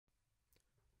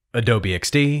Adobe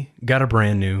XD got a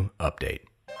brand new update.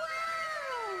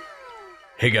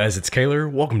 Hey guys, it's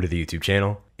Kaylor. Welcome to the YouTube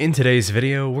channel. In today's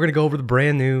video, we're going to go over the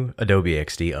brand new Adobe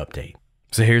XD update.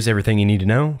 So here's everything you need to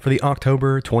know for the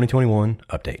October 2021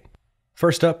 update.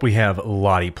 First up, we have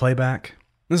Lottie Playback.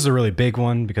 This is a really big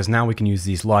one because now we can use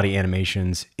these Lottie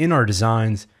animations in our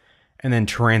designs and then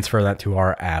transfer that to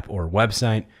our app or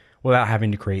website without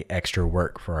having to create extra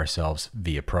work for ourselves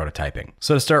via prototyping.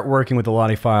 So to start working with the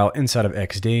Lottie file inside of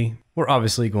XD, we're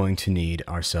obviously going to need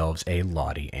ourselves a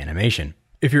Lottie animation.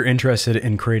 If you're interested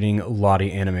in creating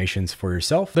Lottie animations for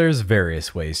yourself, there's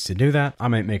various ways to do that. I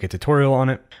might make a tutorial on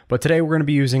it, but today we're going to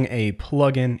be using a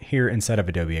plugin here inside of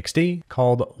Adobe XD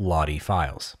called Lottie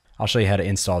Files. I'll show you how to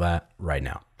install that right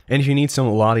now. And if you need some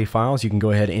Lottie files, you can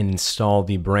go ahead and install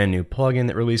the brand new plugin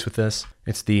that released with this.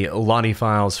 It's the Lottie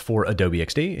Files for Adobe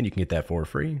XD, and you can get that for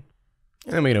free.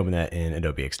 And then we can open that in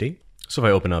Adobe XD. So if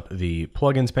I open up the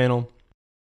plugins panel,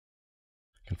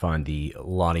 I can find the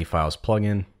Lottie Files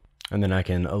plugin, and then I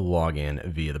can log in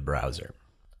via the browser.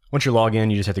 Once you log in,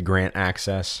 you just have to grant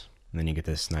access, and then you get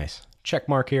this nice check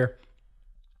mark here.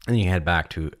 And you can head back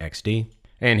to XD.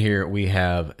 And here we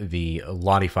have the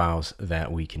Lottie files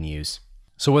that we can use.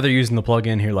 So whether you're using the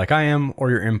plugin here like I am,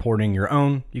 or you're importing your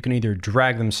own, you can either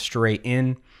drag them straight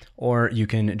in, or you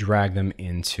can drag them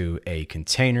into a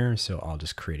container. So I'll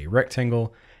just create a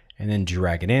rectangle and then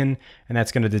drag it in, and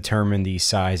that's going to determine the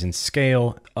size and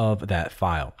scale of that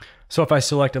file. So if I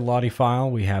select a Lottie file,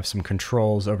 we have some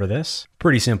controls over this.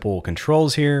 Pretty simple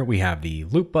controls here. We have the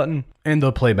loop button and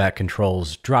the playback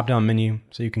controls drop-down menu,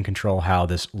 so you can control how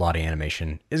this Lottie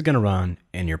animation is going to run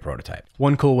in your prototype.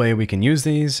 One cool way we can use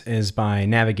these is by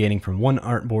navigating from one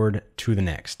artboard to the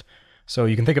next. So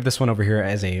you can think of this one over here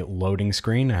as a loading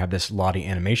screen. I have this Lottie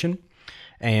animation,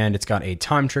 and it's got a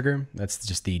time trigger. That's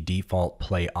just the default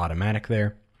play automatic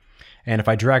there. And if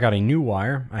I drag out a new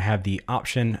wire, I have the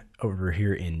option over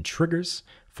here in triggers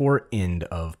for end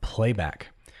of playback.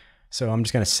 So I'm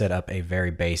just going to set up a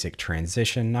very basic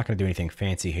transition. Not going to do anything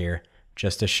fancy here,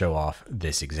 just to show off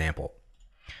this example.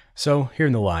 So here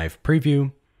in the live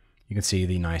preview, you can see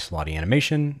the nice Lottie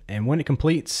animation. And when it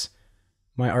completes,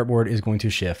 my artboard is going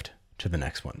to shift to the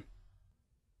next one.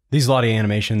 These Lottie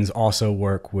animations also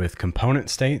work with component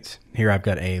states. Here I've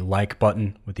got a like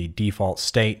button with the default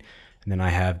state, and then I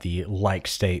have the like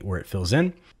state where it fills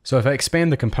in. So if I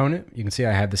expand the component, you can see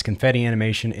I have this confetti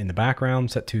animation in the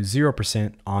background set to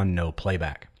 0% on no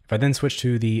playback. If I then switch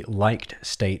to the liked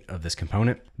state of this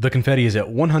component, the confetti is at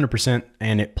 100%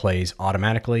 and it plays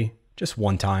automatically just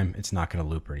one time. It's not going to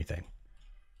loop or anything.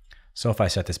 So if I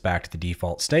set this back to the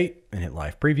default state and hit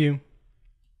live preview,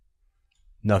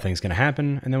 nothing's going to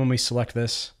happen. And then when we select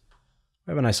this,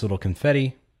 we have a nice little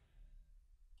confetti,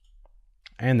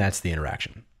 and that's the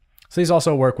interaction. So these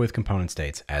also work with component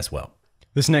states as well.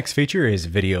 This next feature is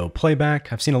video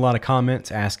playback. I've seen a lot of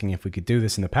comments asking if we could do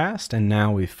this in the past, and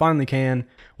now we finally can.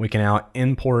 We can now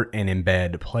import and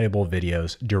embed playable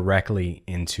videos directly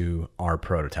into our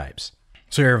prototypes.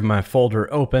 So here I have my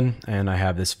folder open, and I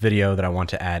have this video that I want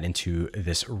to add into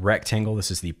this rectangle. This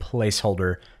is the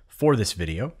placeholder for this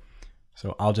video.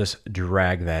 So I'll just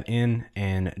drag that in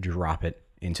and drop it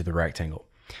into the rectangle.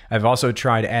 I've also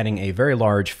tried adding a very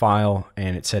large file,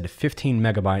 and it said 15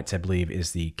 megabytes, I believe,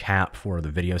 is the cap for the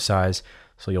video size.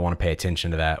 So you'll want to pay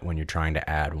attention to that when you're trying to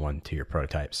add one to your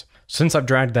prototypes. Since I've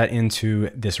dragged that into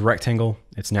this rectangle,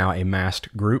 it's now a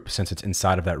masked group since it's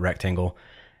inside of that rectangle.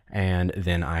 And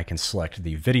then I can select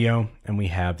the video, and we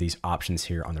have these options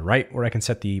here on the right where I can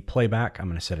set the playback. I'm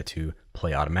going to set it to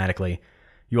play automatically.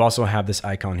 You also have this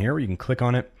icon here where you can click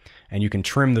on it, and you can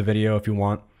trim the video if you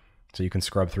want. So you can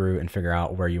scrub through and figure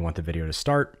out where you want the video to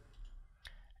start.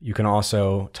 You can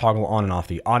also toggle on and off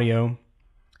the audio,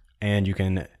 and you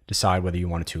can decide whether you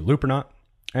want it to loop or not.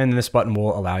 And this button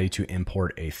will allow you to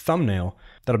import a thumbnail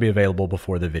that'll be available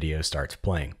before the video starts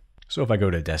playing. So if I go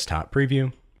to desktop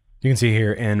preview, you can see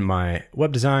here in my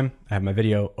web design, I have my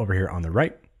video over here on the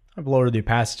right. I've lowered the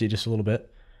opacity just a little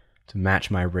bit to match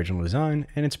my original design,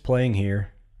 and it's playing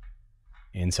here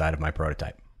inside of my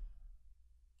prototype.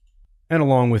 And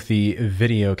along with the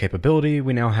video capability,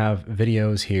 we now have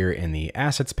videos here in the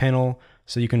assets panel,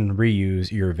 so you can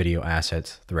reuse your video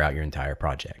assets throughout your entire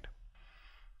project.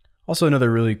 Also, another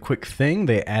really quick thing,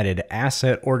 they added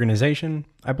asset organization.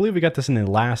 I believe we got this in the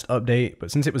last update,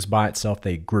 but since it was by itself,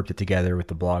 they grouped it together with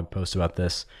the blog post about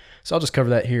this. So I'll just cover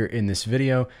that here in this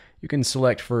video. You can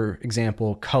select, for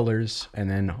example, colors, and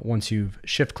then once you've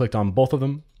shift clicked on both of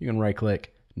them, you can right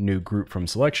click, new group from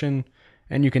selection,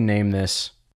 and you can name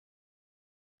this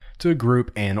to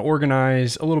group and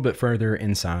organize a little bit further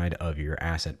inside of your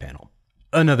asset panel.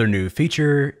 Another new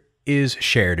feature is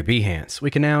share to Behance.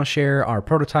 We can now share our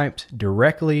prototypes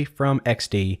directly from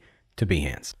XD to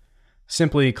Behance.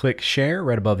 Simply click share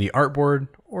right above the artboard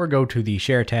or go to the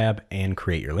share tab and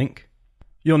create your link.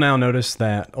 You'll now notice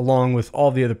that along with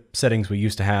all the other settings we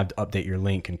used to have to update your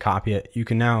link and copy it, you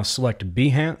can now select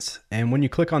Behance, and when you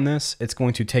click on this, it's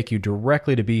going to take you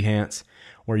directly to Behance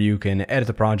where you can edit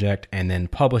the project and then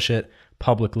publish it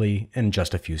publicly in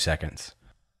just a few seconds.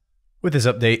 With this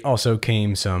update also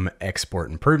came some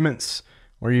export improvements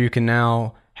where you can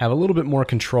now have a little bit more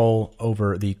control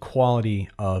over the quality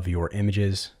of your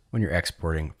images when you're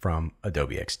exporting from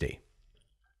Adobe XD.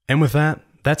 And with that,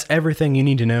 that's everything you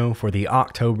need to know for the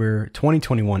October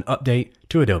 2021 update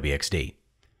to Adobe XD.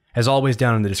 As always,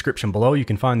 down in the description below, you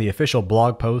can find the official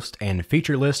blog post and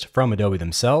feature list from Adobe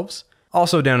themselves.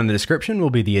 Also down in the description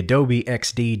will be the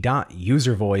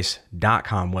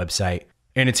adobeXD.uservoice.com website,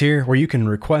 and it's here where you can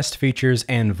request features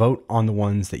and vote on the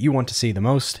ones that you want to see the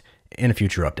most in a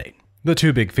future update. The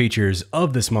two big features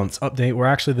of this month's update were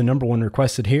actually the #1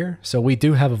 requested here, so we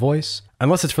do have a voice,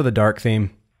 unless it's for the dark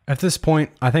theme. At this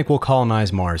point, I think we'll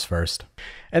colonize Mars first.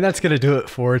 And that's going to do it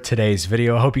for today's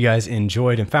video. I hope you guys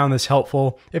enjoyed and found this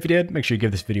helpful. If you did, make sure you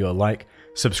give this video a like,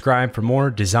 subscribe for more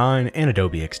design and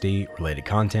Adobe XD related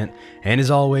content. And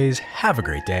as always, have a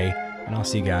great day, and I'll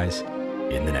see you guys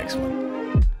in the next one.